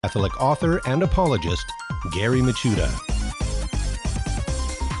Catholic author and apologist, Gary Michuta.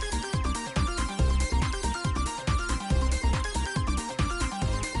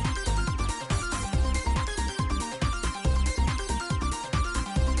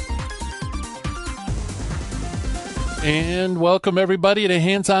 And welcome, everybody, to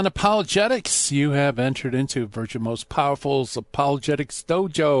Hands-On Apologetics. You have entered into Virgin Most Powerful's Apologetics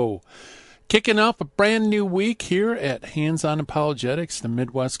Dojo. Kicking off a brand new week here at Hands-On Apologetics. The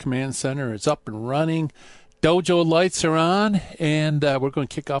Midwest Command Center is up and running. Dojo lights are on, and we're going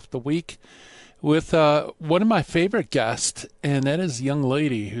to kick off the week with one of my favorite guests, and that is a young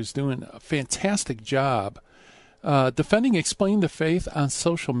lady who's doing a fantastic job defending Explain the Faith on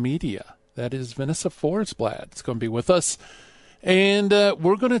social media. That is Vanessa Forsblad. It's going to be with us. And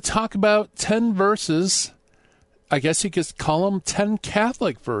we're going to talk about 10 verses. I guess you could call them 10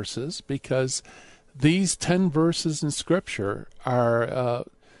 Catholic verses, because these 10 verses in Scripture are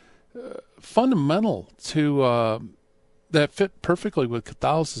fundamental to that fit perfectly with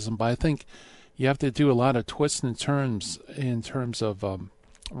Catholicism. But I think you have to do a lot of twists and turns in terms of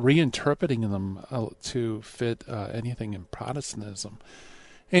reinterpreting them to fit anything in Protestantism.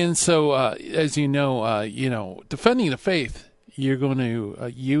 And so, as you know, defending the faith, you're going to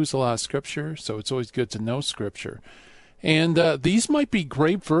use a lot of Scripture, so it's always good to know Scripture. And these might be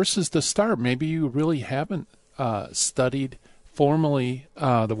great verses to start. Maybe you really haven't studied formally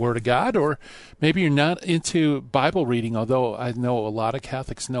the Word of God, or maybe you're not into Bible reading, although I know a lot of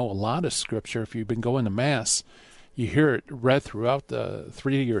Catholics know a lot of Scripture. If you've been going to Mass, you hear it read throughout the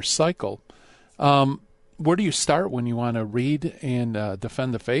 3-year cycle. Where do you start when you want to read and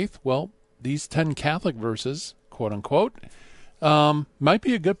defend the faith? Well, these 10 Catholic verses, quote unquote, might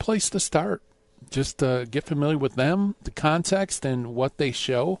be a good place to start. Just get familiar with them, the context, and what they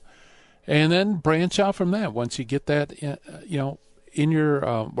show, and then branch out from that. Once you get that, in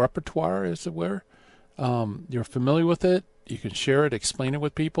your repertoire, as it were, you're familiar with it, you can share it, explain it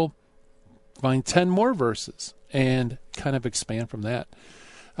with people, find 10 more verses, and kind of expand from that.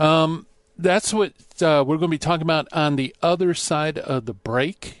 That's what we're going to be talking about on the other side of the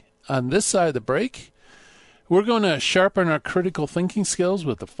break. On this side of the break, we're going to sharpen our critical thinking skills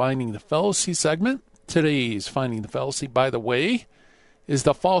with the Finding the Fallacy segment. Today's Finding the Fallacy, by the way, is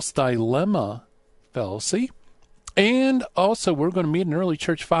the false dilemma fallacy. And also, we're going to meet an early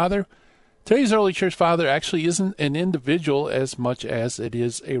church father. Today's early church father actually isn't an individual as much as it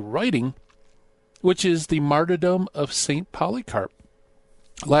is a writing, which is the martyrdom of St. Polycarp.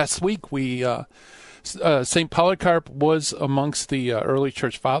 Last week, St. Polycarp was amongst the early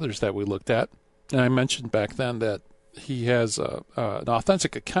church fathers that we looked at. And I mentioned back then that he has an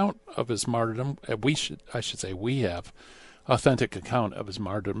authentic account of his martyrdom. We have authentic account of his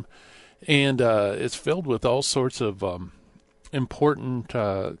martyrdom. And it's filled with all sorts of important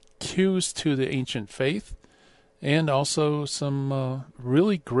cues to the ancient faith, and also some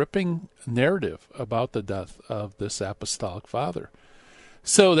really gripping narrative about the death of this apostolic father.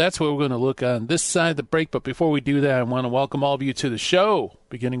 So that's what we're going to look on this side of the break. But before we do that, I want to welcome all of you to the show,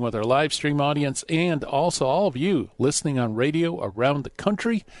 beginning with our live stream audience, and also all of you listening on radio around the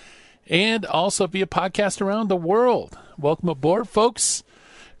country, and also via podcast around the world. Welcome aboard, folks.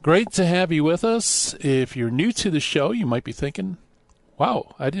 Great to have you with us. If you're new to the show, you might be thinking,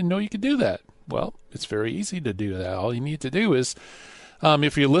 wow, I didn't know you could do that. Well, it's very easy to do that. All you need to do is,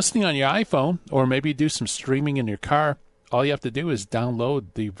 if you're listening on your iPhone, or maybe do some streaming in your car, all you have to do is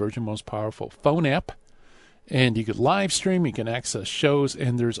download the Virgin Most Powerful phone app, and you can live stream, you can access shows,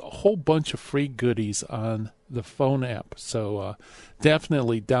 and there's a whole bunch of free goodies on the phone app. So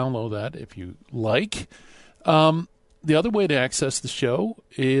definitely download that if you like. The other way to access the show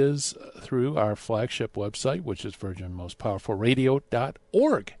is through our flagship website, which is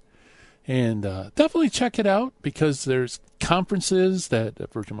virginmostpowerfulradio.org. And definitely check it out, because there's conferences that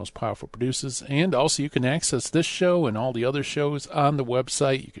Virgin Most Powerful produces, and also you can access this show and all the other shows on the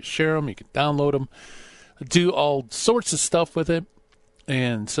website. You can share them, you can download them, do all sorts of stuff with it,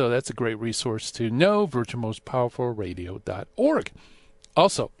 and so that's a great resource to know, virginmostpowerfulradio.org.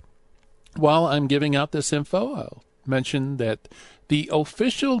 Also, while I'm giving out this info, I'll mention that the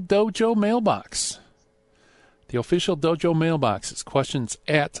official Dojo mailbox, is questions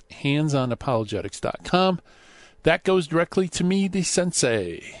at handsonapologetics.com. That goes directly to me, the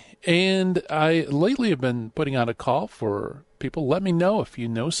sensei. And I lately have been putting out a call for people. Let me know if you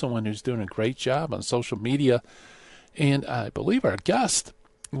know someone who's doing a great job on social media. And I believe our guest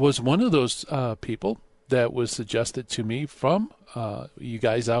was one of those people that was suggested to me from you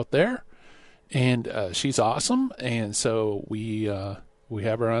guys out there. And she's awesome. And so we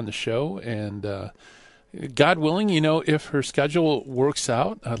have her on the show. And God willing, if her schedule works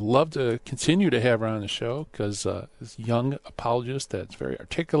out, I'd love to continue to have her on the show because this young apologist that's very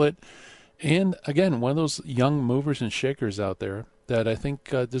articulate. And again, one of those young movers and shakers out there that I think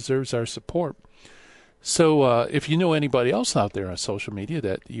deserves our support. So if you know anybody else out there on social media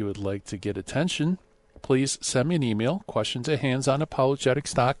that you would like to get attention, please send me an email,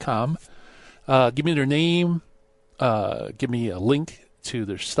 questions@handsonapologetics.com. Give me their name, give me a link to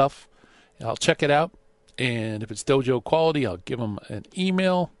their stuff. I'll check it out. And if it's dojo quality, I'll give them an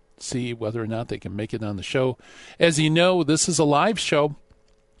email, see whether or not they can make it on the show. As you know, this is a live show,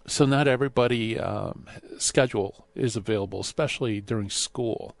 so not everybody's schedule is available, especially during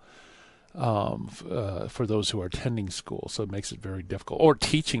school, for those who are attending school. So it makes it very difficult, or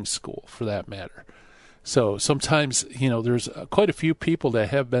teaching school for that matter. So sometimes, there's quite a few people that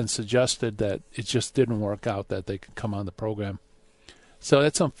have been suggested that it just didn't work out, that they could come on the program. So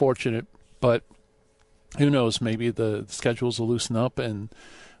that's unfortunate, but who knows, maybe the schedules will loosen up and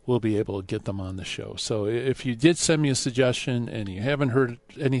we'll be able to get them on the show. So if you did send me a suggestion and you haven't heard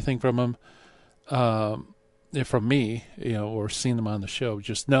anything from them, from me, or seen them on the show,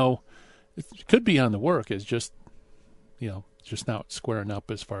 just know it could be on the work. It's just, just not squaring up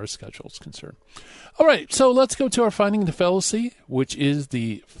as far as schedule is concerned. All right, so let's go to our finding the fallacy, which is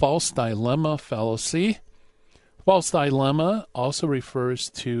the false dilemma fallacy. False dilemma also refers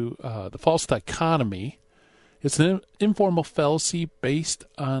to the false dichotomy. It's an informal fallacy based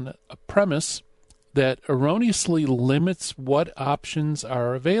on a premise that erroneously limits what options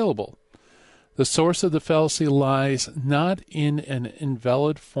are available. The source of the fallacy lies not in an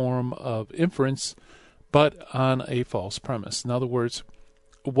invalid form of inference, but on a false premise. In other words,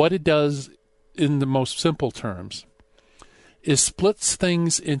 what it does in the most simple terms is splits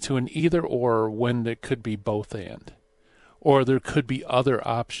things into an either-or when there could be both and, or there could be other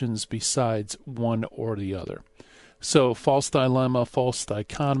options besides one or the other. So false dilemma, false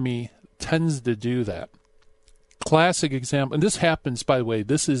dichotomy tends to do that. Classic example, and this happens, by the way,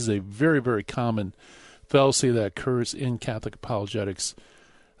 this is a very, very common fallacy that occurs in Catholic apologetics,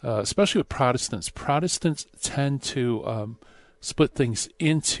 especially with Protestants. Protestants tend to split things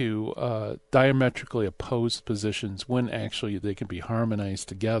into diametrically opposed positions when actually they can be harmonized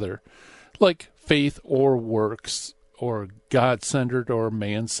together, like faith or works, or God-centered or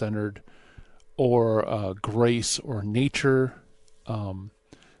man-centered, or grace or nature,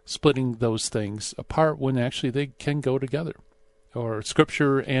 splitting those things apart when actually they can go together, or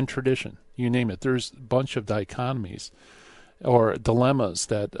scripture and tradition, you name it. There's a bunch of dichotomies or dilemmas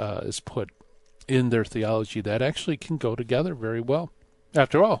that is put in their theology that actually can go together very well.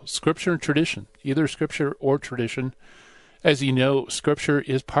 After all, scripture and tradition, either scripture or tradition, as you know, scripture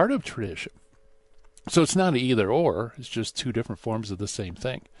is part of tradition. So it's not an either or, it's just two different forms of the same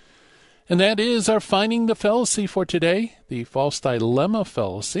thing. And that is our finding the fallacy for today, the false dilemma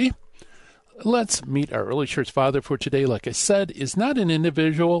fallacy. Let's meet our early church father for today. Like I said, is not an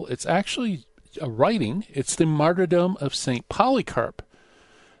individual, it's actually a writing. It's the martyrdom of St. Polycarp.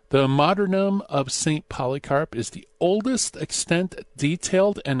 The martyrdom of St. Polycarp is the oldest extant,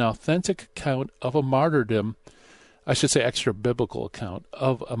 detailed, and authentic account of a martyrdom, I should say extra biblical account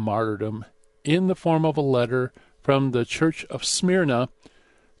of a martyrdom, in the form of a letter from the Church of Smyrna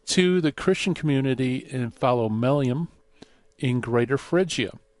to the Christian community in Philomelium in Greater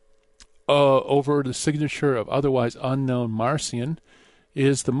Phrygia. Over the signature of otherwise unknown Marcion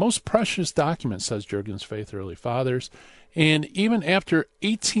is the most precious document, says Jurgen's Faith Early Fathers, and even after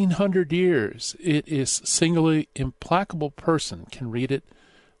 1,800 years, it is singularly implacable person can read it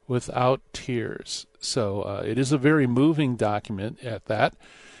without tears. So it is a very moving document at that.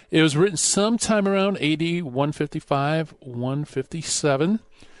 It was written sometime around AD 155, 157.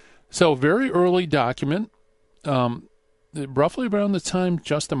 So very early document, roughly around the time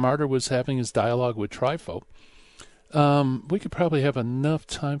Justin Martyr was having his dialogue with Trypho. We could probably have enough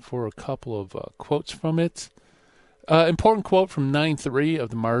time for a couple of quotes from it. Important quote from 9:3 of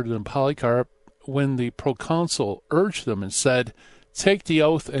the Martyrdom of Polycarp, when the proconsul urged them and said, "Take the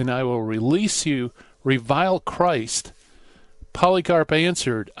oath and I will release you, revile Christ." Polycarp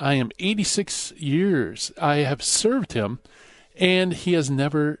answered, "I am 86 years. I have served him, and he has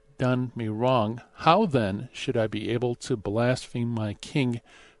never done me wrong. How then should I be able to blaspheme my king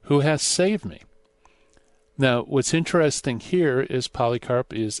who has saved me?" Now, what's interesting here is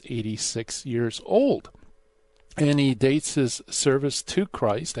Polycarp is 86 years old, and he dates his service to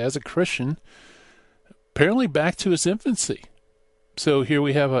Christ as a Christian apparently back to his infancy. So here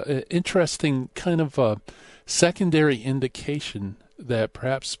we have an interesting kind of a secondary indication that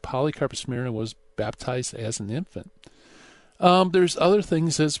perhaps Polycarp of Smyrna was baptized as an infant. There's other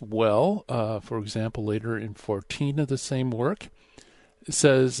things as well. For example, later in 14 of the same work, it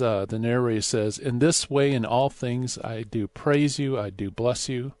says, the narrator says, "In this way, in all things, I do praise you, I do bless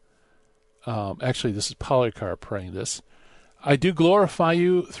you." Actually, this is Polycarp praying this. "I do glorify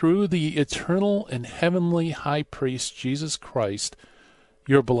you through the eternal and heavenly high priest, Jesus Christ,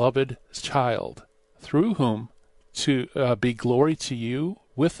 your beloved child, through whom to be glory to you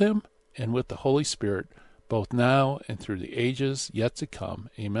with him and with the Holy Spirit, both now and through the ages yet to come.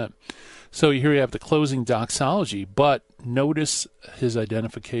 Amen." So here you have the closing doxology, but notice his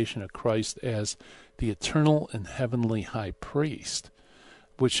identification of Christ as the eternal and heavenly high priest,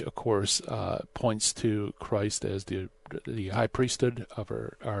 which, of course, points to Christ as the high priesthood of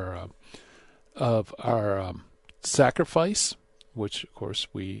our sacrifice, which, of course,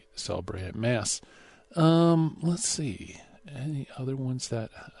 we celebrate at Mass. Let's see. Any other ones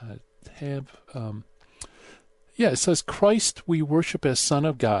that have... it says, "Christ we worship as Son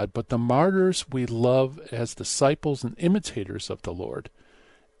of God, but the martyrs we love as disciples and imitators of the Lord.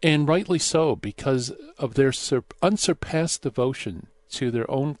 And rightly so, because of their unsurpassed devotion to their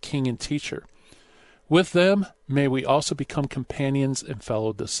own King and Teacher. With them may we also become companions and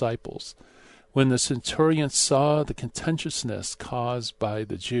fellow disciples. When the centurion saw the contentiousness caused by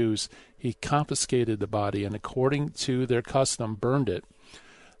the Jews, he confiscated the body and, according to their custom, burned it.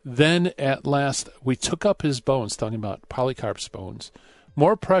 Then at last we took up his bones," talking about Polycarp's bones,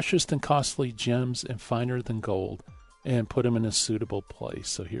 "more precious than costly gems and finer than gold, and put him in a suitable place."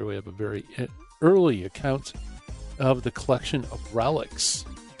 So here we have a very early account of the collection of relics,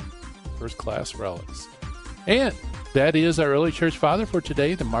 first-class relics. And that is our early church father for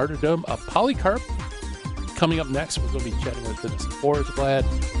today, the martyrdom of Polycarp. Coming up next, we're going to be chatting with Vanessa Forsblad,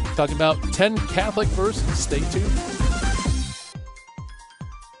 talking about 10 Catholic verses. Stay tuned.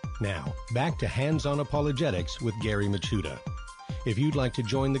 Now, back to Hands-On Apologetics with Gary Michuta. If you'd like to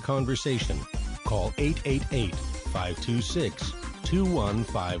join the conversation, call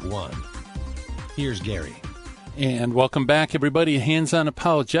 888-526-2151. Here's Gary. And welcome back, everybody, Hands-On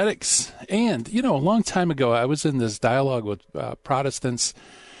Apologetics. And, a long time ago, I was in this dialogue with Protestants,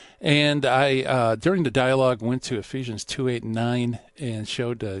 and I, during the dialogue, went to Ephesians 2, 8, and 9 and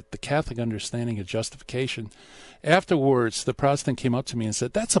showed the Catholic understanding of justification. Afterwards, the Protestant came up to me and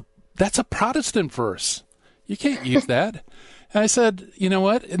said, that's a Protestant verse. You can't use that. And I said, you know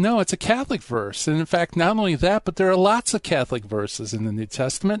what? No, it's a Catholic verse. And in fact, not only that, but there are lots of Catholic verses in the New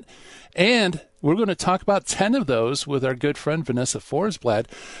Testament. And we're going to talk about 10 of those with our good friend Vanessa Forsblad.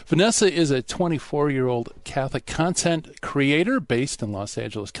 Vanessa is a 24-year-old Catholic content creator based in Los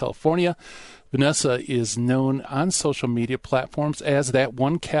Angeles, California. Vanessa is known on social media platforms as that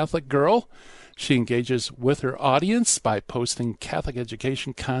one Catholic girl. She engages with her audience by posting Catholic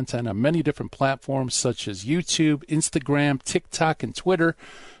education content on many different platforms such as YouTube, Instagram, TikTok, and Twitter.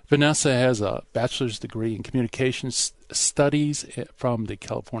 Vanessa has a bachelor's degree in communications studies from the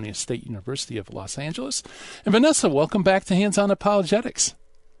California State University of Los Angeles. And Vanessa, welcome back to Hands-On Apologetics.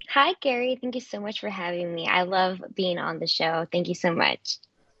 Hi, Gary. Thank you so much for having me. I love being on the show. Thank you so much.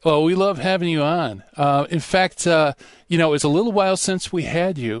 Well, we love having you on. In fact, it's a little while since we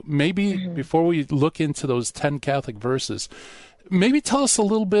had you. Maybe before we look into those 10 Catholic verses, maybe tell us a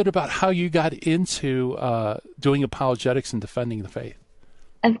little bit about how you got into doing apologetics and defending the faith.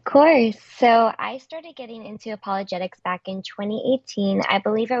 Of course. So I started getting into apologetics back in 2018. I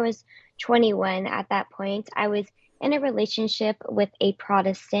believe I was 21 at that point. I was in a relationship with a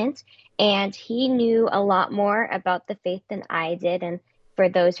Protestant, and he knew a lot more about the faith than I did. And for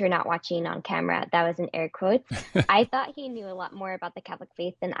those who are not watching on camera, that was in air quotes. I thought he knew a lot more about the Catholic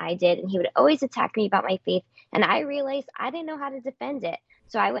faith than I did, and he would always attack me about my faith, and I realized I didn't know how to defend it.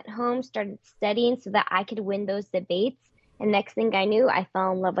 So I went home, started studying so that I could win those debates, and next thing I knew, I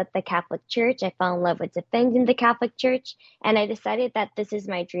fell in love with the Catholic Church. I fell in love with defending the Catholic Church, and I decided that this is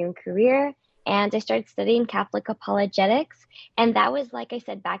my dream career. And I started studying Catholic apologetics. And that was, like I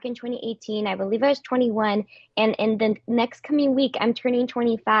said, back in 2018. I believe I was 21. And in the next coming week, I'm turning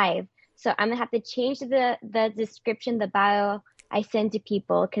 25. So I'm going to have to change the description, the bio I send to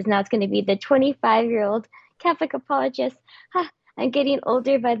people, because now it's going to be the 25-year-old Catholic apologist. I'm getting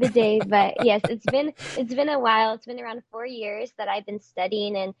older by the day. But yes, it's been a while. It's been around 4 years that I've been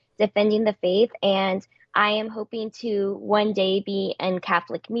studying and defending the faith. And I am hoping to one day be in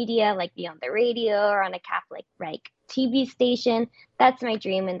Catholic media, like be on the radio or on a Catholic TV station. That's my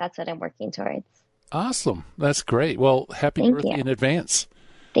dream, and that's what I'm working towards. Awesome. That's great. Well, happy birthday in advance.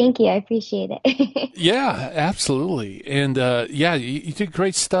 Thank you. I appreciate it. Yeah, absolutely. And you did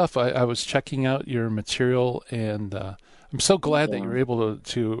great stuff. I was checking out your material, and I'm so glad that you're able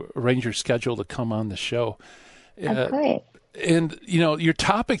to arrange your schedule to come on the show. Of course. And, your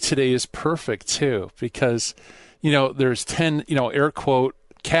topic today is perfect, too, because, there's 10, air quote,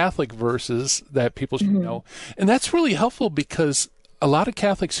 Catholic verses that people should know. And that's really helpful because a lot of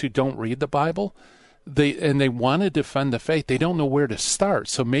Catholics who don't read the Bible, they want to defend the faith, they don't know where to start.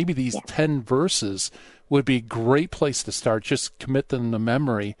 So maybe these 10 verses would be a great place to start. Just commit them to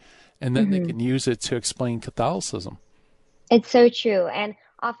memory, and then they can use it to explain Catholicism. It's so true. And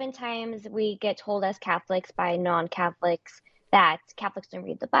oftentimes we get told as Catholics by non-Catholics that Catholics don't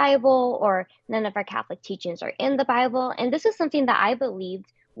read the Bible or none of our Catholic teachings are in the Bible. And this is something that I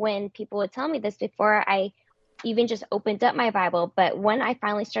believed when people would tell me this before I even just opened up my Bible. But when I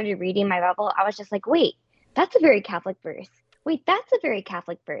finally started reading my Bible, I was just like, wait, that's a very Catholic verse. Wait, that's a very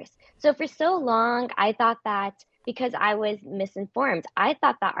Catholic verse. So for so long, I thought that because I was misinformed, I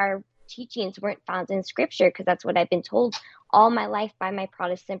thought that our teachings weren't found in Scripture because that's what I've been told all my life by my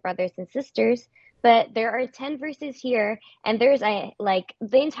Protestant brothers and sisters. But there are 10 verses here, and there's the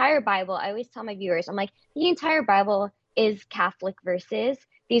entire Bible. I always tell my viewers, I'm like, the entire Bible is Catholic verses.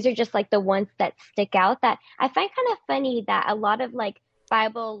 These are just like the ones that stick out that I find kind of funny that a lot of like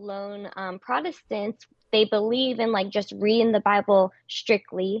Bible lone Protestants, they believe in like just reading the Bible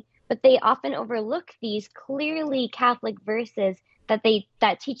strictly, but they often overlook these clearly Catholic verses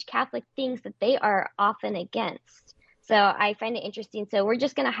that teach Catholic things that they are often against. So I find it interesting. So we're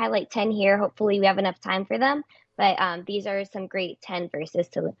just going to highlight 10 here. Hopefully we have enough time for them. But these are some great 10 verses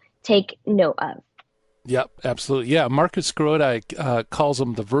to take note of. Yep, absolutely. Yeah, Marcus Grodi calls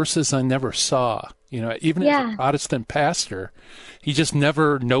them the verses I never saw. Even as a Protestant pastor, he just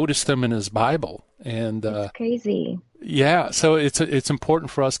never noticed them in his Bible. And it's crazy. Yeah, so it's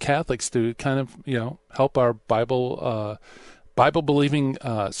important for us Catholics to kind of help our Bible believing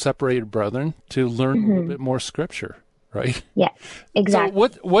separated brethren to learn a little bit more Scripture, right? Yes, exactly.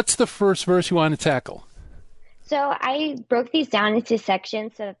 So what's the first verse you want to tackle? So I broke these down into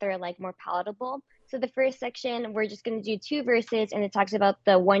sections so that they're like more palatable. So the first section, we're just going to do 2 verses, and it talks about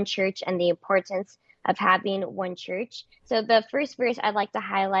the one church and the importance of having one church. So the first verse I'd like to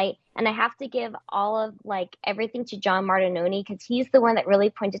highlight, and I have to give all of like everything to John Martinoni because he's the one that really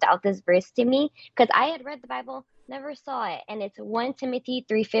pointed out this verse to me because I had read the Bible, never saw it, and it's 1 Timothy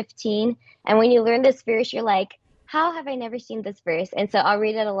 3:15. And when you learn this verse, you're like, how have I never seen this verse? And so I'll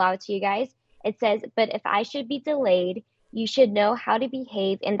read it aloud to you guys. It says, "But if I should be delayed, you should know how to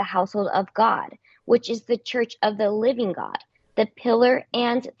behave in the household of God, which is the church of the living God, the pillar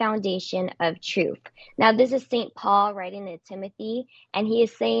and foundation of truth." Now, this is St. Paul writing to Timothy, and he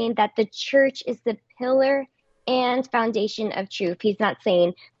is saying that the church is the pillar and foundation of truth. He's not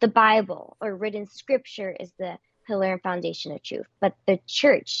saying the Bible or written Scripture is the pillar and foundation of truth, but the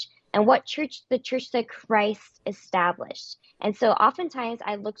church. And what church? The church that Christ established. And so oftentimes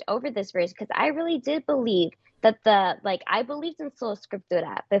I looked over this verse because I really did believe that I believed in sola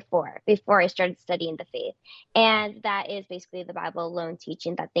scriptura before I started studying the faith. And that is basically the Bible alone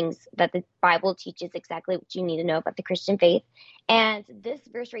teaching that the Bible teaches exactly what you need to know about the Christian faith. And this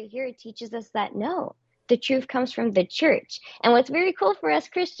verse right here teaches us that no, the truth comes from the church. And what's very cool for us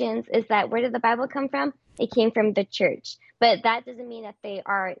Christians is that where did the Bible come from? It came from the church. But that doesn't mean that they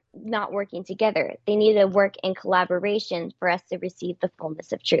are not working together. They need to work in collaboration for us to receive the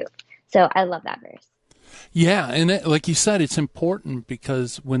fullness of truth. So I love that verse. Yeah, and like you said, it's important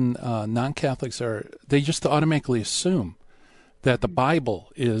because when non-Catholics they just automatically assume that the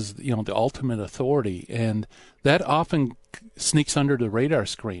Bible is, the ultimate authority, and that often sneaks under the radar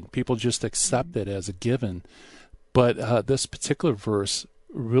screen. People just accept it as a given. But this particular verse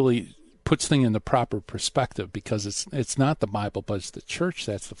really puts things in the proper perspective because it's not the Bible, but it's the church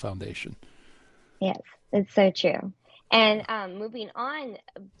that's the foundation. Yes, it's so true. And moving on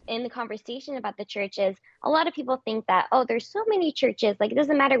in the conversation about the churches, a lot of people think that, there's so many churches, like it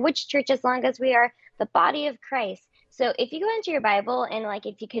doesn't matter which church as long as we are the body of Christ. So if you go into your Bible and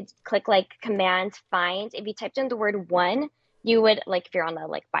if you could click command find, if you typed in the word one, you would if you're on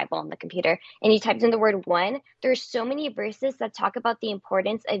the Bible on the computer and you typed in the word one, there's so many verses that talk about the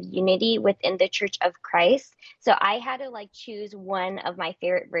importance of unity within the Church of Christ. So I had to choose one of my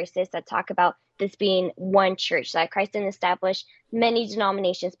favorite verses that talk about this being one church, that Christ didn't establish many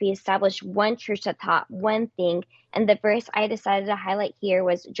denominations, but he established one church that taught one thing. And the verse I decided to highlight here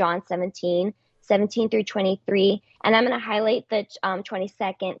was John 17 through 23. And I'm going to highlight the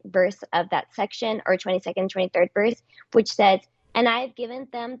 22nd verse of that section, or 22nd, 23rd verse, which says, "And I have given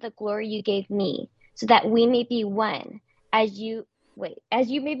them the glory you gave me, so that we may be one, as you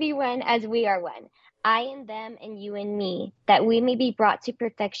may be one, as we are one. I in them and you in me, that we may be brought to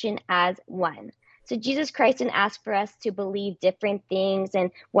perfection as one." So Jesus Christ didn't ask for us to believe different things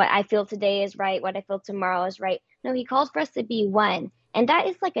and what I feel today is right, what I feel tomorrow is right. No, he calls for us to be one. And that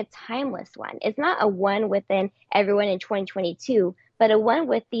is like a timeless one. It's not a one within everyone in 2022, but a one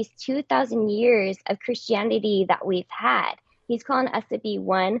with these 2,000 years of Christianity that we've had. He's calling us to be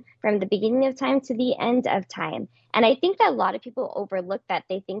one from the beginning of time to the end of time. And I think that a lot of people overlook that.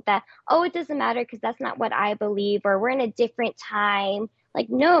 They think that, oh, it doesn't matter because that's not what I believe, or we're in a different time. Like,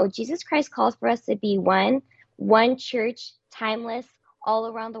 no, Jesus Christ calls for us to be one church, timeless, all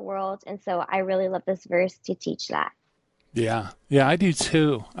around the world. And so I really love this verse to teach that. Yeah. Yeah, I do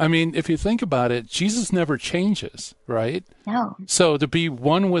too. I mean, if you think about it, Jesus never changes, right? No. So to be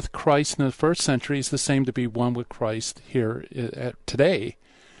one with Christ in the first century is the same to be one with Christ here today.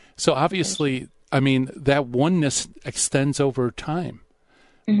 So obviously, I mean, that oneness extends over time.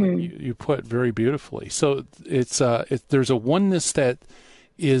 You put it very beautifully. So there's a oneness that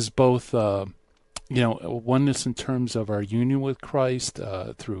is both, a oneness in terms of our union with Christ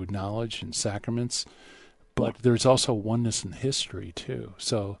through knowledge and sacraments, but there's also oneness in history too.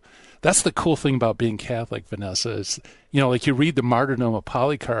 So that's the cool thing about being Catholic, Vanessa, is, like you read the martyrdom of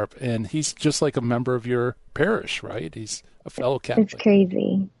Polycarp, and he's just like a member of your parish, right? He's a fellow Catholic. It's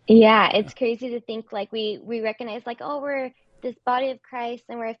crazy. Yeah, it's crazy to think like we recognize like, oh, we're this body of Christ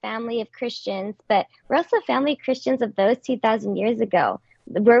and we're a family of Christians, but we're also a family of Christians of those 2,000 years ago.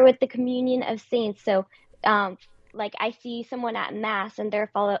 We're with the communion of saints. So like I see someone at Mass and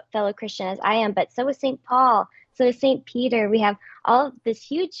they're a fellow Christian as I am, but so is St. Paul, so is St. Peter. We have all of this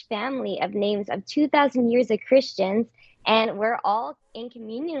huge family of names of 2,000 years of Christians, and we're all in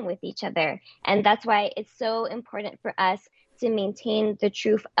communion with each other. And that's why it's so important for us to maintain the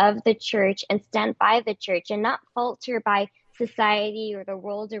truth of the church and stand by the church and not falter by society or the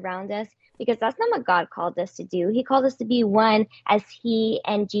world around us, because that's not what God called us to do. He called us to be one as he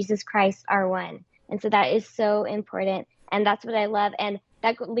and Jesus Christ are one. And so that is so important. And that's what I love. And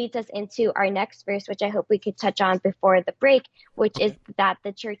that leads us into our next verse, which I hope we could touch on before the break, which is that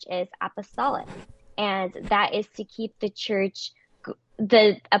the church is apostolic. And that is to keep the church,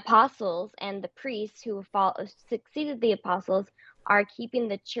 the apostles and the priests who succeeded the apostles are keeping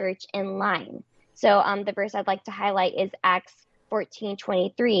the church in line. So the verse I'd like to highlight is Acts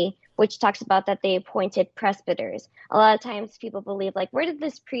 14:23, which talks about that they appointed presbyters. A lot of times people believe, like, where did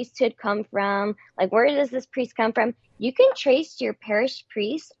this priesthood come from? Like, where does this priest come from? You can trace your parish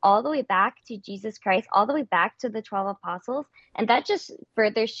priest all the way back to Jesus Christ, all the way back to the 12 apostles. And that just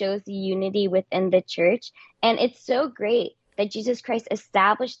further shows the unity within the church. And it's so great that Jesus Christ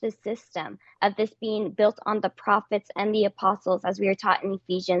established the system of this being built on the prophets and the apostles, as we are taught in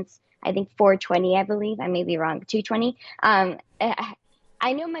Ephesians, I think 4:20, I believe. I may be wrong, 2:20.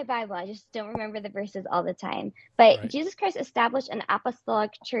 I know my Bible, I just don't remember the verses all the time. But Right. Jesus Christ established an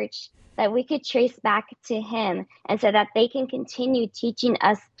apostolic church that we could trace back to him, and so that they can continue teaching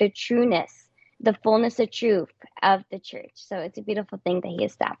us the trueness, the fullness of truth of the church. So it's a beautiful thing that he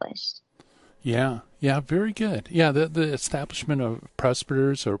established. Yeah, very good. Yeah, the establishment of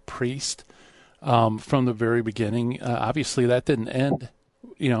presbyters or priests from the very beginning, obviously that didn't end,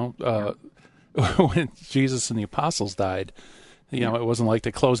 when Jesus and the apostles died. It wasn't like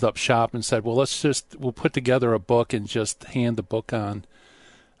they closed up shop and said, well, we'll put together a book and just hand the book on.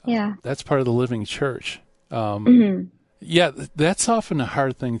 Yeah. That's part of the living church. Mm-hmm. Yeah, that's often a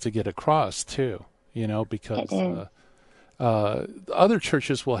hard thing to get across too, because other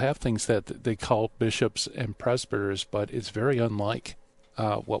churches will have things that they call bishops and presbyters, but it's very unlike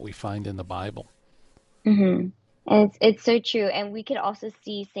what we find in the Bible. Mm-hmm. And it's so true. And we could also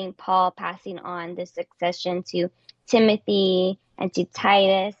see St. Paul passing on the succession to Timothy and to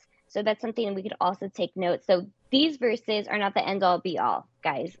Titus. So that's something we could also take note. So these verses are not the end all be all,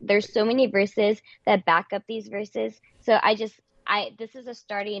 guys. There's so many verses that back up these verses. So this is a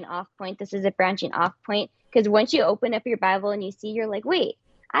starting off point. This is a branching off point. Because once you open up your Bible and you see, you're like, wait,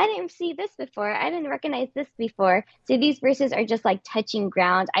 I didn't see this before. I didn't recognize this before. So these verses are just like touching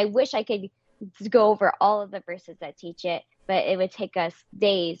ground. I wish I could go over all of the verses that teach it, but it would take us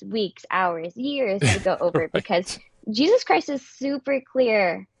days, weeks, hours, years to go over it, because Jesus Christ is super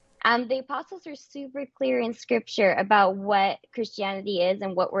clear. The apostles are super clear in scripture about what Christianity is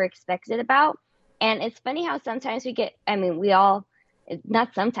and what we're expected about. And it's funny how sometimes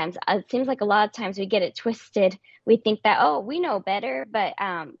not sometimes, it seems like a lot of times we get it twisted. We think that, oh, we know better, but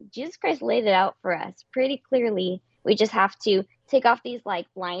Jesus Christ laid it out for us pretty clearly. We just have to take off these like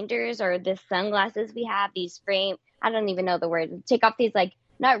blinders or the sunglasses we have, these I don't even know the word, take off these like,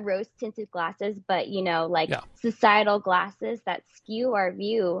 not rose tinted glasses, but societal glasses that skew our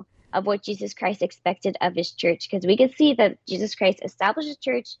view of what Jesus Christ expected of his church. Because we could see that Jesus Christ established a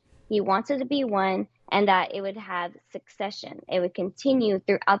church, he wanted to be one, and that it would have succession. It would continue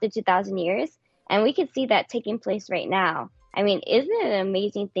throughout the 2,000 years. And we can see that taking place right now. I mean, isn't it an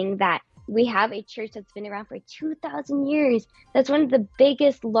amazing thing that we have a church that's been around for 2,000 years? That's one of the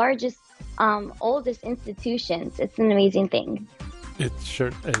biggest, largest, oldest institutions. It's an amazing thing. It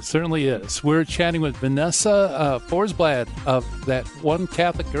certainly is. We're chatting with Vanessa Forsblad of That One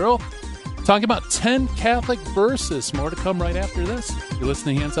Catholic Girl, talking about 10 Catholic verses. More to come right after this. You're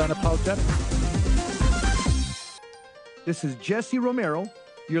listening to Hands On Apologetics. This is Jesse Romero.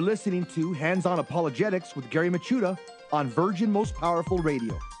 You're listening to Hands On Apologetics with Gary Machuda on Virgin Most Powerful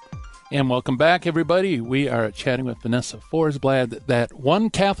Radio. And welcome back, everybody. We are chatting with Vanessa Forsblad, That One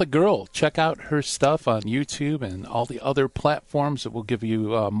Catholic Girl. Check out her stuff on YouTube and all the other platforms that will give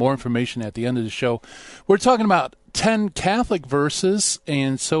you more information at the end of the show. We're talking about 10 Catholic verses,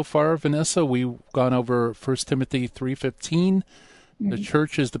 and so far, Vanessa, we've gone over 1 Timothy 3:15. The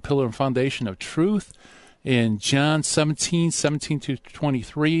church is the pillar and foundation of truth. In John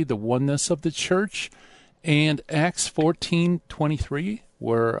 17:17-23, the oneness of the church. And Acts 14:23,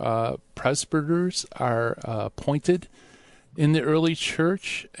 where presbyters are appointed in the early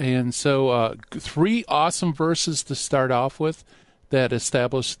church. And so 3 awesome verses to start off with that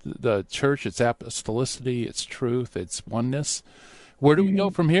establish the church, its apostolicity, its truth, its oneness. Where do we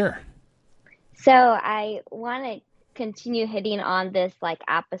go from here? So I want to continue hitting on this like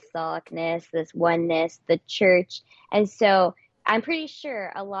apostolicness, this oneness, the church. And so I'm pretty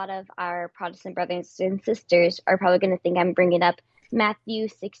sure a lot of our Protestant brothers and sisters are probably going to think I'm bringing up Matthew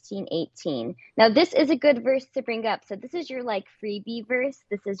 16:18. Now, this is a good verse to bring up. So this is your like freebie verse.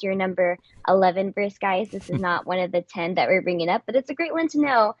 This is your number 11 verse, guys. This is not one of the 10 that we're bringing up, but it's a great one to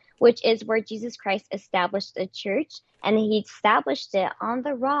know, which is where Jesus Christ established a church, and he established it on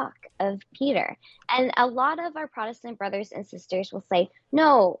the rock of Peter. And a lot of our Protestant brothers and sisters will say,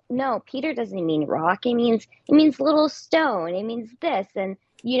 no, Peter doesn't mean rock. It means little stone. It means this. And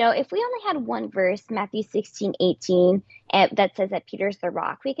if we only had one verse, Matthew 16:18, that says that Peter's the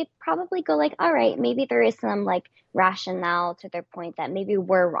rock, we could probably go like, all right, maybe there is some like rationale to their point that maybe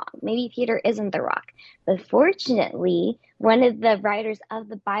we're wrong. Maybe Peter isn't the rock. But fortunately, one of the writers of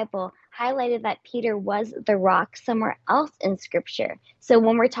the Bible highlighted that Peter was the rock somewhere else in Scripture. So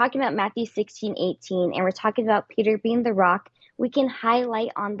when we're talking about Matthew 16:18 and we're talking about Peter being the rock, we can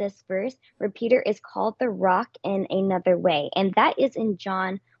highlight on this verse where Peter is called the rock in another way. And that is in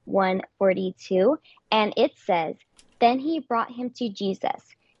John 1:42. And it says, "Then he brought him to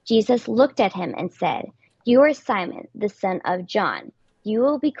Jesus. Jesus looked at him and said, 'You are Simon, the son of John. You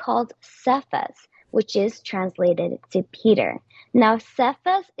will be called Cephas,' which is translated to Peter." Now,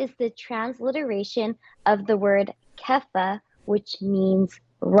 Cephas is the transliteration of the word Kepha, which means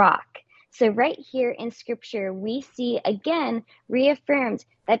rock. So right here in Scripture, we see again reaffirmed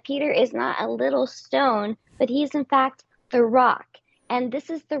that Peter is not a little stone, but he is in fact the rock. And this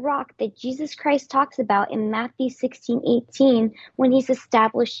is the rock that Jesus Christ talks about in Matthew 16:18 when he's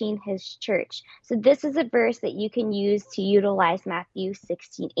establishing his church. So this is a verse that you can use to utilize Matthew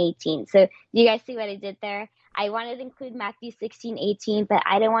 16:18. So do you guys see what I did there? I wanted to include Matthew 16:18, but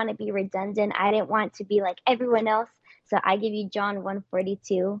I didn't want to be redundant. I didn't want to be like everyone else. So I give you John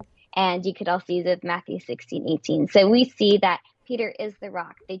 1:42. And you could also use it with Matthew 16:18. So we see that Peter is the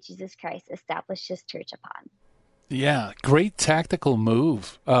rock that Jesus Christ established his church upon. Yeah, great tactical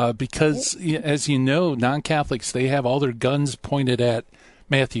move because, as you know, non-Catholics, they have all their guns pointed at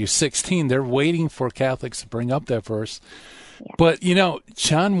Matthew 16. They're waiting for Catholics to bring up that verse. Yeah. But,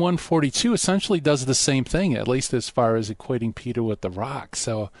 John 1:42 essentially does the same thing, at least as far as equating Peter with the rock.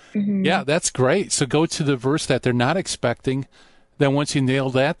 So, yeah, that's great. So go to the verse that they're not expecting. Then once you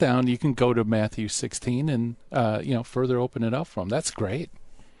nail that down, you can go to Matthew 16 and, further open it up from. That's great.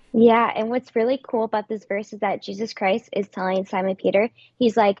 Yeah, and what's really cool about this verse is that Jesus Christ is telling Simon Peter,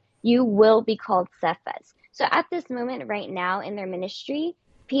 he's like, you will be called Cephas. So at this moment right now in their ministry,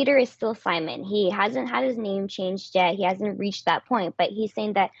 Peter is still Simon. He hasn't had his name changed yet. He hasn't reached that point, but he's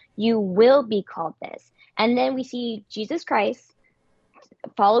saying that you will be called this. And then we see Jesus Christ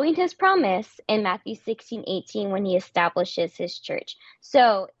following his promise in Matthew 16:18 when he establishes his church.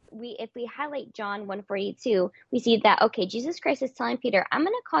 So if we highlight John 1:42, we see that, okay, Jesus Christ is telling Peter, I'm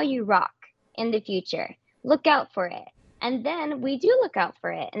going to call you rock in the future. Look out for it. And then we do look out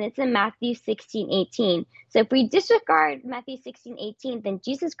for it, and it's in Matthew 16:18. So if we disregard Matthew 16:18, then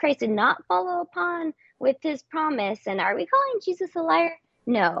Jesus Christ did not follow upon with his promise. And are we calling Jesus a liar?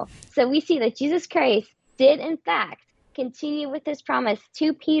 No. So we see that Jesus Christ did, in fact, continue with his promise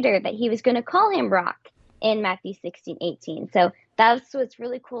to Peter that he was going to call him rock in Matthew 16:18. So that's what's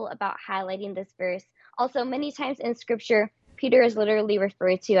really cool about highlighting this verse. Also, many times in Scripture, Peter is literally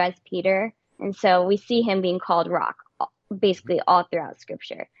referred to as Peter. And so we see him being called rock, basically all throughout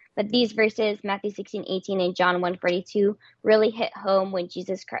Scripture. But these verses, Matthew 16:18 and John 1:42, really hit home when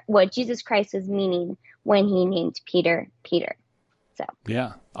what Jesus Christ was meaning when he named Peter, Peter. So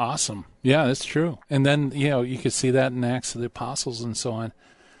yeah, awesome. Yeah, that's true. And then, you could see that in Acts of the Apostles and so on.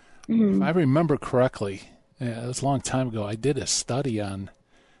 If I remember correctly, it was a long time ago, I did a study on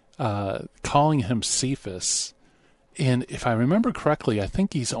calling him Cephas. And if I remember correctly, I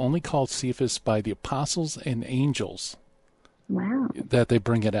think he's only called Cephas by the apostles and angels. Wow. That they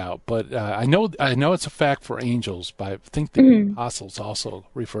bring it out. But I know it's a fact for angels, but I think the apostles also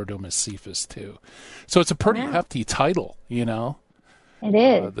refer to him as Cephas too. So it's a pretty hefty title, It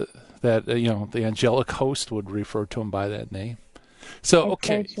is. The angelic host would refer to him by that name. So,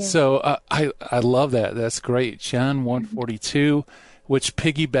 okay, so I love that. That's great. John 1:42, which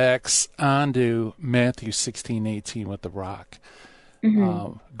piggybacks onto Matthew 16:18 with the rock.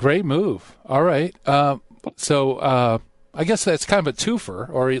 Great move. All right. So I guess that's kind of a twofer,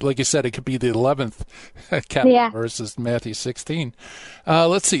 or like you said, it could be the 11th versus Matthew 16.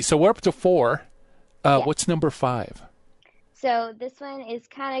 Let's see. So we're up to 4. What's number 5? So this one is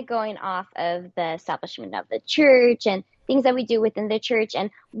kind of going off of the establishment of the church and things that we do within the church. And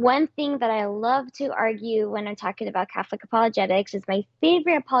one thing that I love to argue when I'm talking about Catholic apologetics is my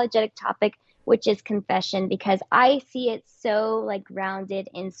favorite apologetic topic, which is confession, because I see it so grounded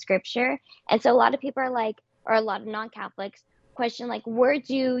in scripture. And so a lot of people are like, or a lot of non-Catholics question, where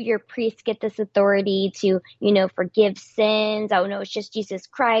do your priests get this authority to, forgive sins? Oh no, it's just Jesus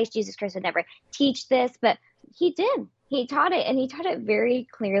Christ. Jesus Christ would never teach this, but he did. He taught it, and he taught it very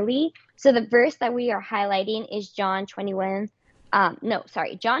clearly. So the verse that we are highlighting is John 20,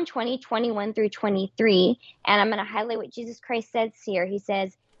 21 through 23. And I'm going to highlight what Jesus Christ says here. He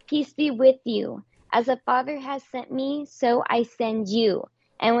says, "Peace be with you. As the Father has sent me, so I send you."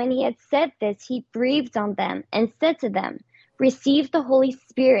 And when he had said this, he breathed on them and said to them, "Receive the Holy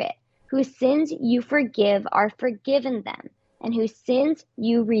Spirit. Whose sins you forgive are forgiven them, and whose sins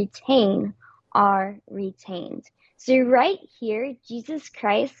you retain are retained." So right here, Jesus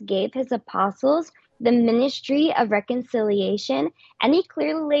Christ gave his apostles the ministry of reconciliation, and he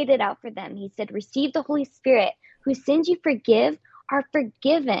clearly laid it out for them. He said, "Receive the Holy Spirit. Whose sins you forgive are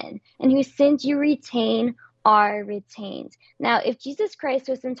forgiven, and whose sins you retain are retained." Now, if Jesus Christ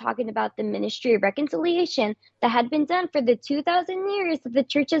wasn't talking about the ministry of reconciliation that had been done for the 2,000 years that the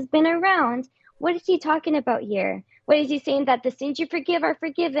church has been around, what is he talking about here? What is he saying? That the sins you forgive are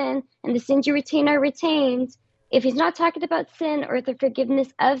forgiven and the sins you retain are retained? If he's not talking about sin or the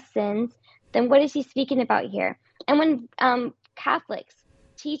forgiveness of sins, then what is he speaking about here? And when Catholics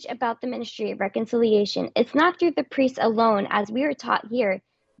teach about the ministry of reconciliation, it's not through the priests alone, as we are taught here.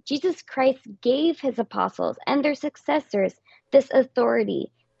 Jesus Christ gave his apostles and their successors this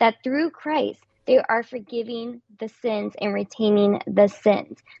authority that through Christ, they are forgiving the sins and retaining the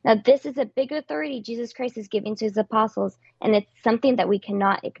sins. Now, this is a big authority Jesus Christ is giving to his apostles, and it's something that we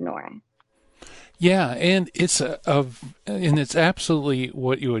cannot ignore. Yeah, and it's absolutely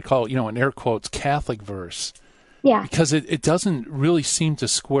what you would call, in air quotes, Catholic verse. Yeah. Because it doesn't really seem to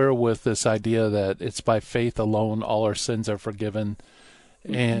square with this idea that it's by faith alone all our sins are forgiven.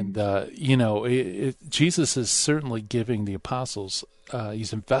 And, Jesus is certainly giving the apostles,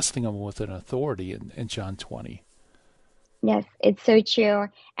 he's investing them with an authority in John 20. Yes, it's so true.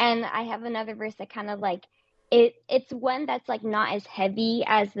 And I have another verse that kind of it's one that's not as heavy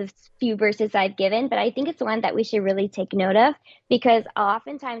as the few verses I've given, but I think it's one that we should really take note of, because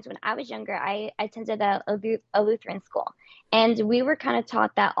oftentimes when I was younger, I attended a Lutheran school, and we were kind of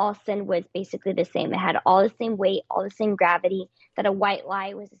taught that all sin was basically the same. It had all the same weight, all the same gravity, that a white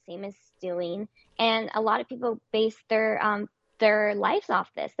lie was the same as stealing. And a lot of people base their lives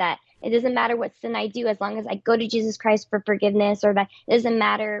off this, that it doesn't matter what sin I do as long as I go to Jesus Christ for forgiveness, or that it doesn't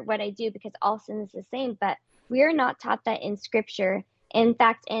matter what I do because all sin is the same. But we are not taught that in scripture. In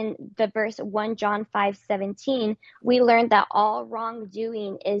fact, in the verse 1 John 5:17, we learned that all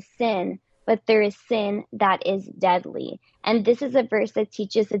wrongdoing is sin, but there is sin that is deadly. And this is a verse that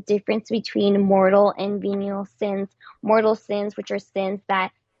teaches the difference between mortal and venial sins. Mortal sins, which are sins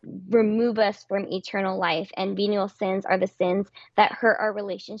that remove us from eternal life, and venial sins are the sins that hurt our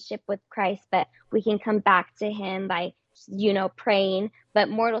relationship with Christ, but we can come back to him by praying. But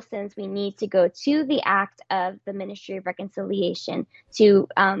mortal sins, we need to go to the act of the ministry of reconciliation to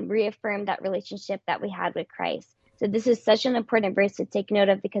reaffirm that relationship that we had with Christ. So this is such an important verse to take note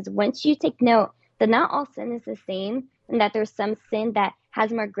of, because once you take note that not all sin is the same, and that there's some sin that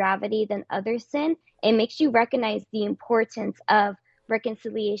has more gravity than other sin, it makes you recognize the importance of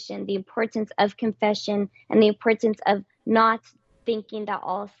reconciliation, the importance of confession, and the importance of not thinking that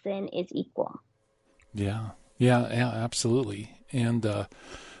all sin is equal. Yeah, absolutely. And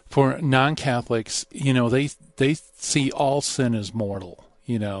for non-Catholics, they see all sin as mortal,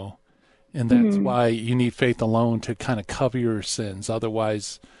 and that's why you need faith alone to kind of cover your sins.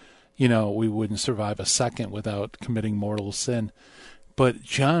 Otherwise, we wouldn't survive a second without committing mortal sin. But 1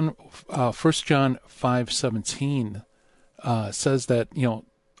 John 5:17 says that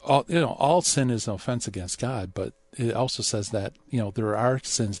all sin is an offense against God, but it also says that there are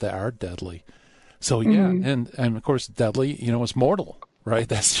sins that are deadly. So and of course deadly is mortal, right?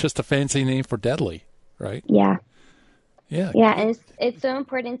 That's just a fancy name for deadly, right? Yeah. Yeah. Yeah, and it's so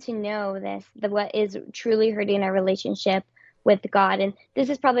important to know what is truly hurting our relationship with God. And this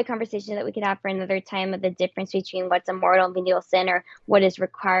is probably a conversation that we could have for another time, of the difference between what's a mortal and venial sin, or what is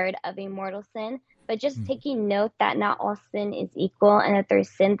required of a mortal sin. But just taking note that not all sin is equal, and that there's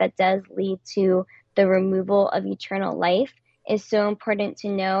sin that does lead to the removal of eternal life is so important to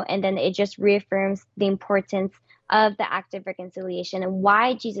know. And then it just reaffirms the importance of the act of reconciliation and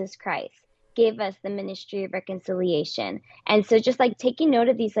why Jesus Christ gave us the ministry of reconciliation. And so just like taking note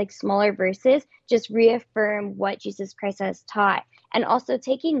of these like smaller verses just reaffirm what Jesus Christ has taught. And also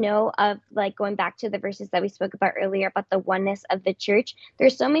taking note of like going back to the verses that we spoke about earlier about the oneness of the church.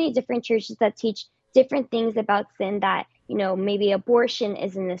 There's so many different churches that teach different things about sin, that maybe abortion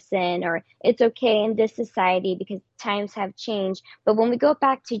isn't a sin, or it's okay in this society because times have changed. But when we go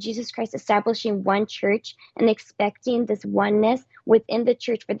back to Jesus Christ establishing one church and expecting this oneness within the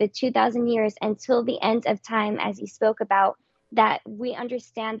church for the 2,000 years until the end of time, as he spoke about, that we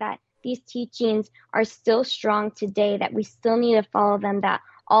understand that these teachings are still strong today, that we still need to follow them, that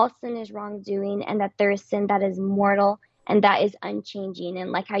all sin is wrongdoing, and that there is sin that is mortal and that is unchanging.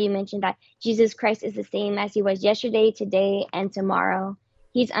 And like how you mentioned that Jesus Christ is the same as he was yesterday, today, and tomorrow.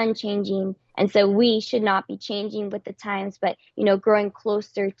 He's unchanging. And so we should not be changing with the times, but, growing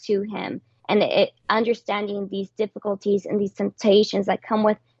closer to him, and understanding these difficulties and these temptations that come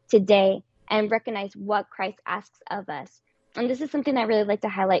with today, and recognize what Christ asks of us. And this is something I really like to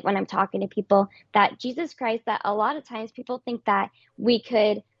highlight when I'm talking to people, that Jesus Christ, that a lot of times people think that we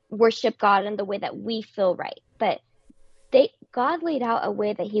could worship God in the way that we feel right. But God laid out a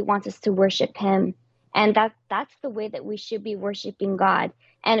way that he wants us to worship him. And that's the way that we should be worshiping God.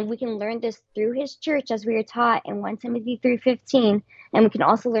 And we can learn this through his church, as we are taught in 1 Timothy 3:15. And we can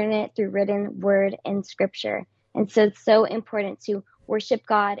also learn it through written word and scripture. And so it's so important to worship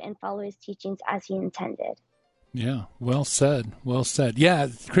God and follow his teachings as he intended. Yeah, well said. Well said. Yeah,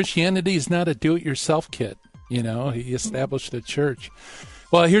 Christianity is not a do-it-yourself kit. He established the church.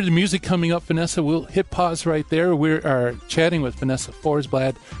 Well, I hear the music coming up, Vanessa. We'll hit pause right there. We are chatting with Vanessa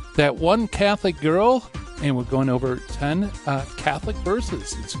Forsblad, that one Catholic girl, and we're going over 10 Catholic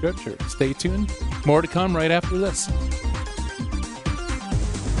verses in Scripture. Stay tuned. More to come right after this.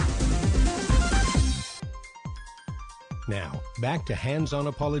 Now, back to Hands-On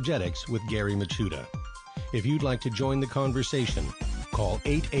Apologetics with Gary Machuda. If you'd like to join the conversation, call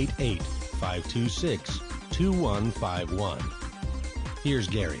 888-526-2151. Here's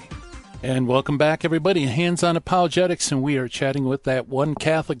Gary. And welcome back, everybody. Hands-On Apologetics, and we are chatting with that one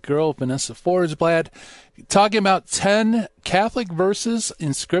Catholic girl, Vanessa Forsblad, talking about 10 Catholic verses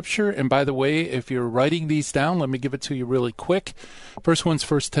in Scripture. And by the way, if you're writing these down, let me give it to you really quick. First one's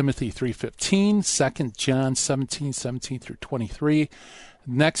 1 Timothy 3:15, 2 John 17 through 23.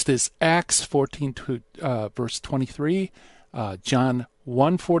 Next is Acts 14 to verse 23, John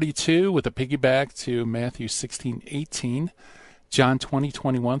 1:42 with a piggyback to Matthew 16:18. John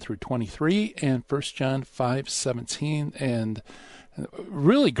 20:21 through 23, and 1 John 5:17. And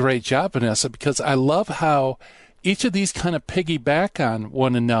really great job, Vanessa, because I love how each of these kind of piggyback on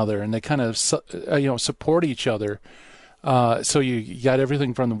one another, and they kind of support each other. So you got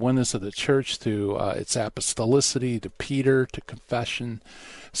everything from the oneness of the church to its apostolicity, to Peter, to confession.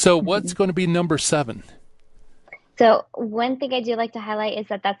 So what's going to be number 7? So one thing I do like to highlight is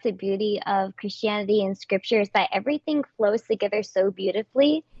that that's the beauty of Christianity and Scripture, is that everything flows together so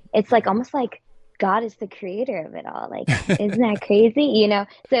beautifully. It's like almost like God is the creator of it all. Like, isn't that crazy? So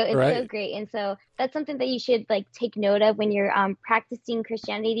it's right. So great. And so that's something that you should like take note of when you're practicing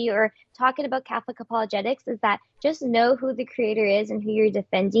Christianity or talking about Catholic apologetics, is that just know who the creator is and who you're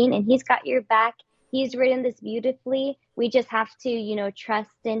defending, and he's got your back. He's written this beautifully. We just have to, trust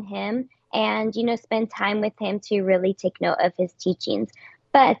in him and, spend time with him to really take note of his teachings.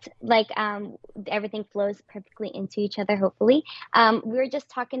 But like everything flows perfectly into each other, hopefully. We were just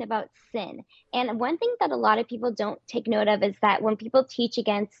talking about sin. And one thing that a lot of people don't take note of is that when people teach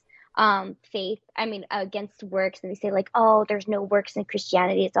against against works, and they say like, oh, there's no works in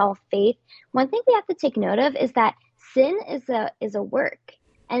Christianity, it's all faith. One thing we have to take note of is that sin is a work.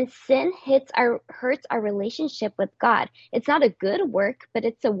 And sin hurts our relationship with God. It's not a good work, but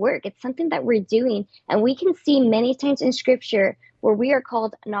it's a work. It's something that we're doing. And we can see many times in scripture where we are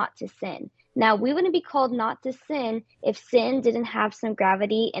called not to sin. Now, we wouldn't be called not to sin if sin didn't have some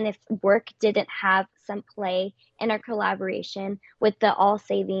gravity and if work didn't have some play in our collaboration with the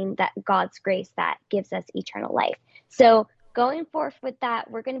all-saving that God's grace that gives us eternal life. So going forth with that,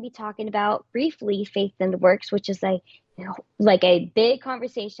 we're going to be talking about briefly faith and works, which is like a big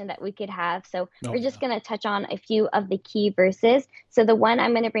conversation that we could have. So we're just going to touch on a few of the key verses. So the one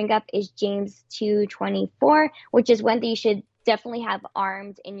I'm going to bring up is James 2:24, which is one that you should definitely have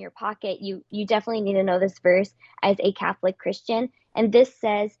armed in your pocket. You definitely need to know this verse as a Catholic Christian. And this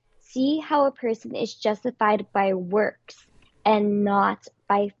says, "See how a person is justified by works and not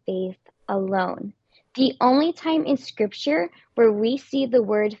by faith alone." The only time in scripture where we see the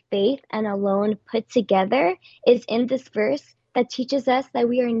word faith and alone put together is in this verse that teaches us that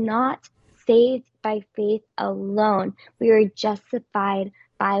we are not saved by faith alone. We are justified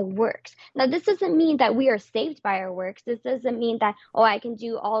by works. Now, this doesn't mean that we are saved by our works. This doesn't mean that, I can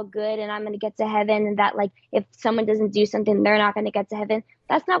do all good and I'm going to get to heaven, and that like if someone doesn't do something, they're not going to get to heaven.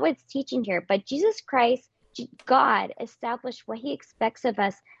 That's not what it's teaching here. But Jesus Christ, God, established what he expects of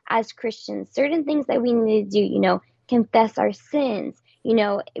us as Christians, certain things that we need to do, confess our sins,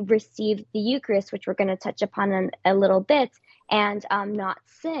 receive the Eucharist, which we're going to touch upon in a little bit, and not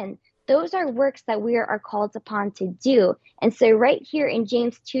sin. Those are works that we are called upon to do. And so right here in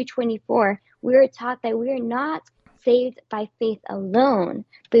James 2:24, we are taught that we are not saved by faith alone,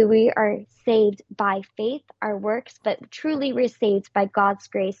 but we are saved by faith, our works, but truly we're saved by God's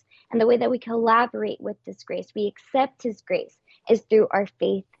grace. And the way that we collaborate with this grace, we accept his grace, is through our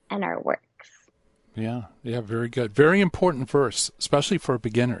faith and our works. Yeah, very good. Very important verse, especially for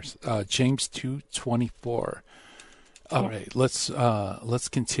beginners. James 2:24. All right, let's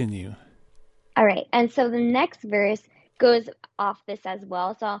continue. All right, and so the next verse goes off this as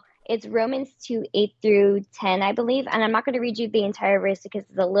well. So it's Romans 2:8-10, I believe. And I'm not going to read you the entire verse because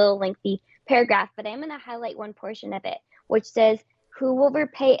it's a little lengthy paragraph, but I'm going to highlight one portion of it, which says, "Who will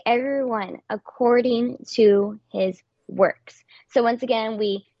repay everyone according to his works." So once again,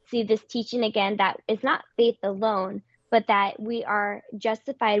 we see this teaching again that it's not faith alone, but that we are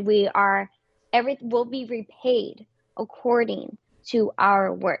justified. Will be repaid according to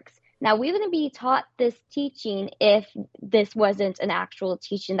our works. Now, we wouldn't be taught this teaching if this wasn't an actual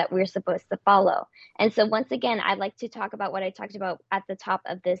teaching that we're supposed to follow. And so once again, I'd like to talk about what I talked about at the top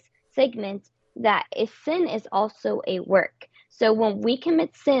of this segment, that sin is also a work. So when we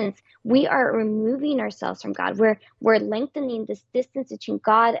commit sins, we are removing ourselves from God. We're lengthening this distance between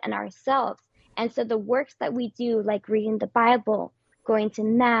God and ourselves. And so the works that we do, like reading the Bible, going to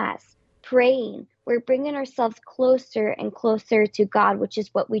Mass, praying, we're bringing ourselves closer and closer to God, which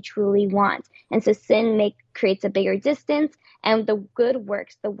is what we truly want. And so sin creates a bigger distance, and the good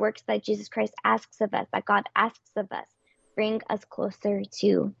works, the works that Jesus Christ asks of us, that God asks of us, bring us closer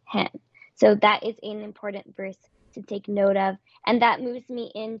to him. So that is an important verse to take note of. And that moves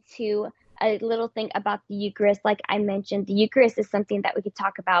me into a little thing about the Eucharist. Like I mentioned, the Eucharist is something that we could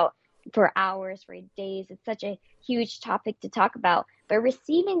talk about for hours, for days. It's such a huge topic to talk about. But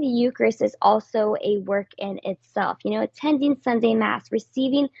receiving the Eucharist is also a work in itself. Attending Sunday Mass,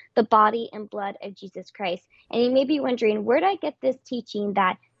 receiving the body and blood of Jesus Christ. And you may be wondering, where did I get this teaching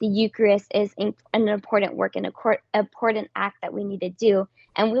that the Eucharist is an important work and an important act that we need to do?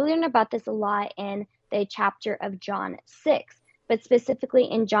 And we learn about this a lot in the chapter of John 6, but specifically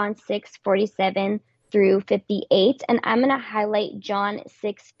in John 6:47-58. And I'm going to highlight John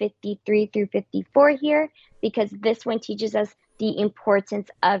 6:53-54 here, because this one teaches us the importance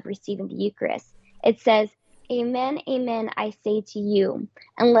of receiving the Eucharist. It says, "Amen, amen, I say to you,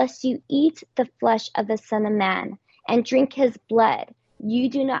 unless you eat the flesh of the Son of Man and drink his blood, you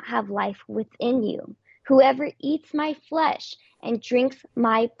do not have life within you. Whoever eats my flesh and drinks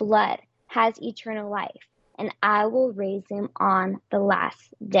my blood has eternal life, and I will raise him on the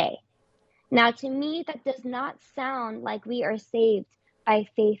last day." Now, to me, that does not sound like we are saved by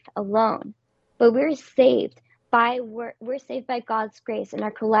faith alone, but we're saved by God's grace and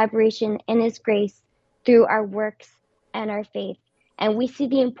our collaboration in his grace through our works and our faith. And we see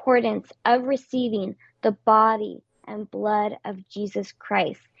the importance of receiving the body and blood of Jesus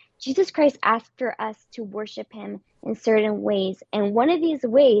Christ. Jesus Christ asked for us to worship him in certain ways, and one of these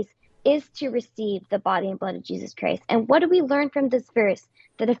ways is to receive the body and blood of Jesus Christ. And what do we learn from this verse?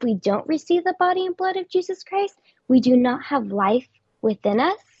 That if we don't receive the body and blood of Jesus Christ, we do not have life within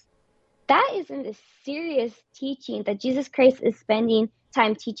us. That is a serious teaching that Jesus Christ is spending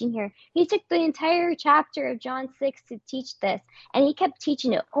time teaching here. He took the entire chapter of John 6 to teach this, and he kept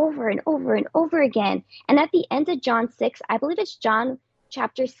teaching it over and over and over again. And at the end of John 6, I believe it's John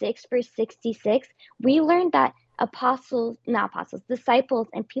chapter 6, verse 66, we learned that disciples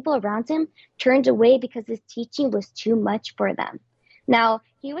and people around him turned away because his teaching was too much for them. Now,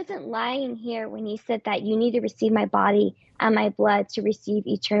 he wasn't lying here when he said that you need to receive my body and my blood to receive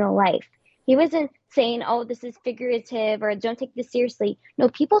eternal life. He wasn't saying, oh, this is figurative or don't take this seriously. No,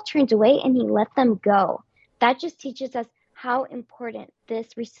 people turned away and he let them go. That just teaches us how important this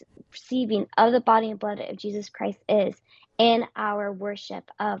receiving of the body and blood of Jesus Christ is in our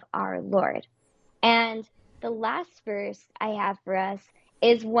worship of our Lord. And the last verse I have for us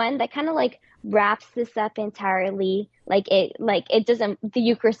is one that kind of like wraps this up entirely. It doesn't, the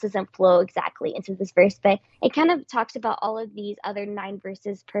Eucharist doesn't flow exactly into this verse, but it kind of talks about all of these other 9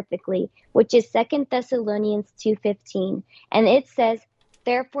 verses perfectly, which is 2 Thessalonians 2:15. And it says,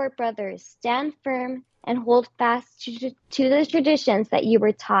 therefore, brothers, stand firm and hold fast to the traditions that you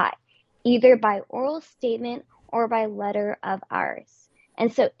were taught, either by oral statement or by letter of ours.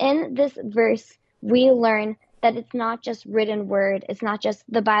 And so in this verse, we learn that it's not just written word, it's not just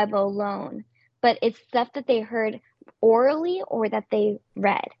the Bible alone, but it's stuff that they heard orally or that they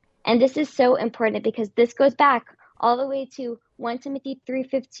read. And this is so important because this goes back all the way to 1 Timothy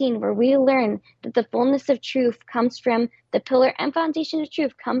 3:15, where we learn that the fullness of truth comes from the pillar and foundation of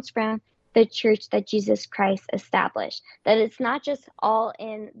truth comes from the church that Jesus Christ established. That it's not just all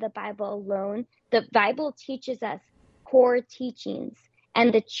in the Bible alone. The Bible teaches us core teachings,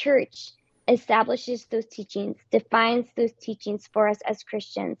 and the church establishes those teachings, defines those teachings for us as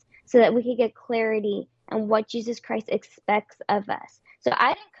Christians so that we can get clarity on what Jesus Christ expects of us. So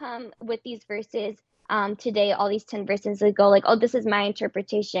I didn't come with these verses today, all these 10 verses that go like, oh, this is my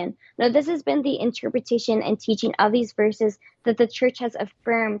interpretation. No, this has been the interpretation and teaching of these verses that the church has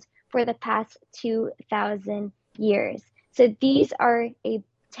affirmed for the past 2,000 years. So these are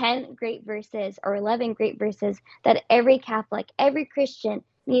 10 great verses or 11 great verses that every Catholic, every Christian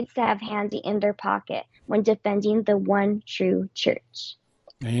needs to have handy in their pocket when defending the one true church.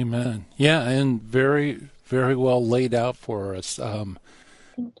 Amen. Yeah, and very, very well laid out for us.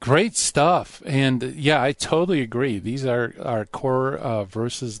 Great stuff. And yeah, I totally agree. These are our core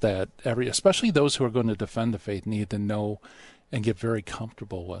verses that especially those who are going to defend the faith, need to know and get very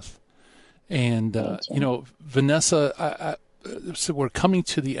comfortable with. And, Vanessa, so we're coming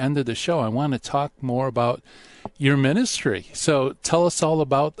to the end of the show. I want to talk more about your ministry. So tell us all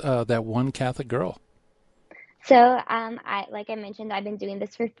about that One Catholic Girl. So, like I mentioned, I've been doing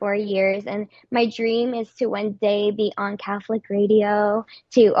this for 4 years, and my dream is to one day be on Catholic radio.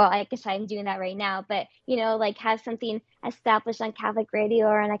 I guess I'm doing that right now, but have something established on Catholic radio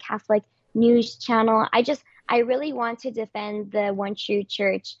or on a Catholic news channel. I really want to defend the one true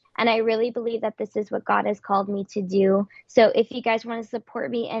church, and I really believe that this is what God has called me to do. So, if you guys want to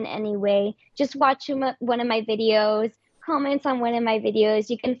support me in any way, just watch one of my videos. Comments on one of my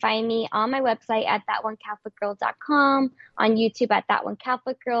videos. You can find me on my website at thatonecatholicgirl.com, on YouTube at That One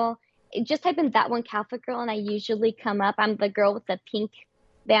Catholic Girl. Just type in That One Catholic Girl and I usually come up. I'm the girl with the pink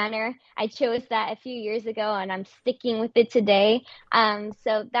banner. I chose that a few years ago and I'm sticking with it today.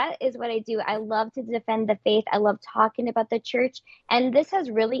 So that is what I do. I love to defend the faith. I love talking about the church, and this has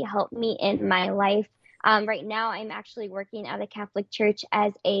really helped me in my life. Right now, I'm actually working at a Catholic church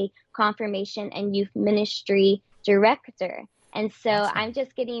as a confirmation and youth ministry director. And so awesome. I'm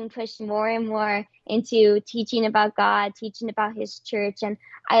just getting pushed more and more into teaching about God, teaching about his church. And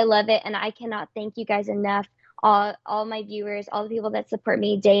I love it. And I cannot thank you guys enough, all my viewers, all the people that support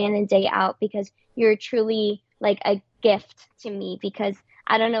me day in and day out, because you're truly like a gift to me, because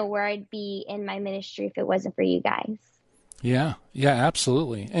I don't know where I'd be in my ministry if it wasn't for you guys. Yeah,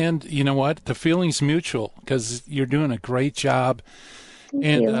 absolutely. And you know what? The feeling's mutual because you're doing a great job.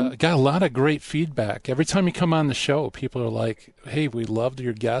 And got a lot of great feedback. Every time you come on the show, people are like, hey, we loved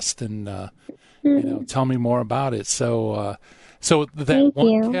your guest and, tell me more about it. So that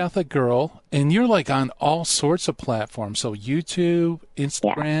One Catholic Girl, and you're like on all sorts of platforms. So YouTube,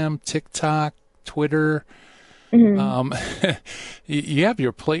 Instagram, TikTok, Twitter. Mm-hmm. You have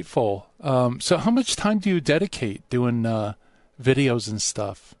your plate full. So how much time do you dedicate doing videos and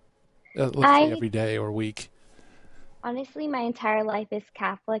stuff? Let's say every day or week. Honestly, my entire life is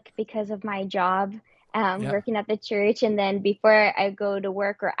Catholic because of my job, working at the church. And then before I go to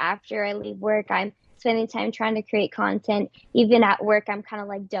work or after I leave work, I'm spending time trying to create content. Even at work, I'm kind of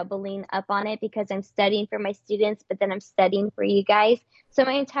like doubling up on it because I'm studying for my students, but then I'm studying for you guys. So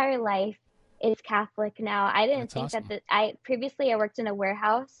my entire life is Catholic now. I didn't think awesome. Previously I worked in a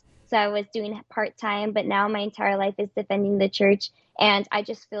warehouse. So I was doing part-time, but now my entire life is defending the church. And I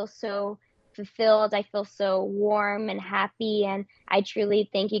just feel so fulfilled. I feel so warm and happy. And I truly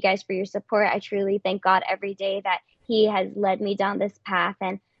thank you guys for your support. I truly thank God every day that he has led me down this path.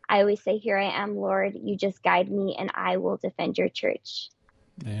 And I always say, here I am, Lord, you just guide me and I will defend your church.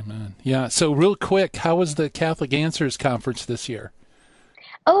 Amen. Yeah. So real quick, how was the Catholic Answers Conference this year?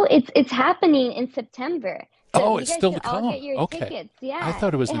 Oh, it's happening in September. So it's still to come. Get your tickets. Yeah. I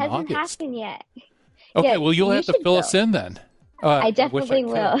thought it was in August. It hasn't happened yet. Okay, yeah, well, you'll have to fill us in then. I definitely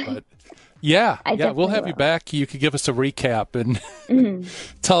will. But we'll have you back. You could give us a recap and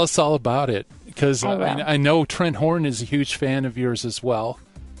tell us all about it. Because I know Trent Horn is a huge fan of yours as well.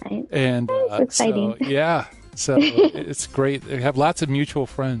 Right. And that's exciting. So it's great. They have lots of mutual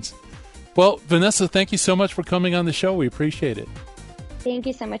friends. Well, Vanessa, thank you so much for coming on the show. We appreciate it. Thank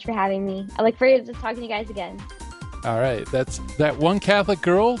you so much for having me. I look forward to talking to you guys again. All right. That's That One Catholic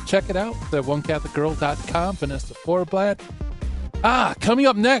Girl. Check it out. ThatOneCatholicGirl.com. Vanessa Forblatt. Coming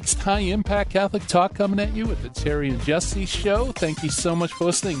up next, High Impact Catholic Talk coming at you with the Terry and Jesse Show. Thank you so much for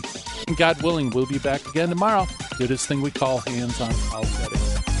listening. And God willing, we'll be back again tomorrow. Do this thing we call Hands on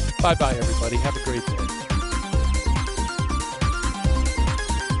Apologetics. Bye-bye, everybody. Have a great day.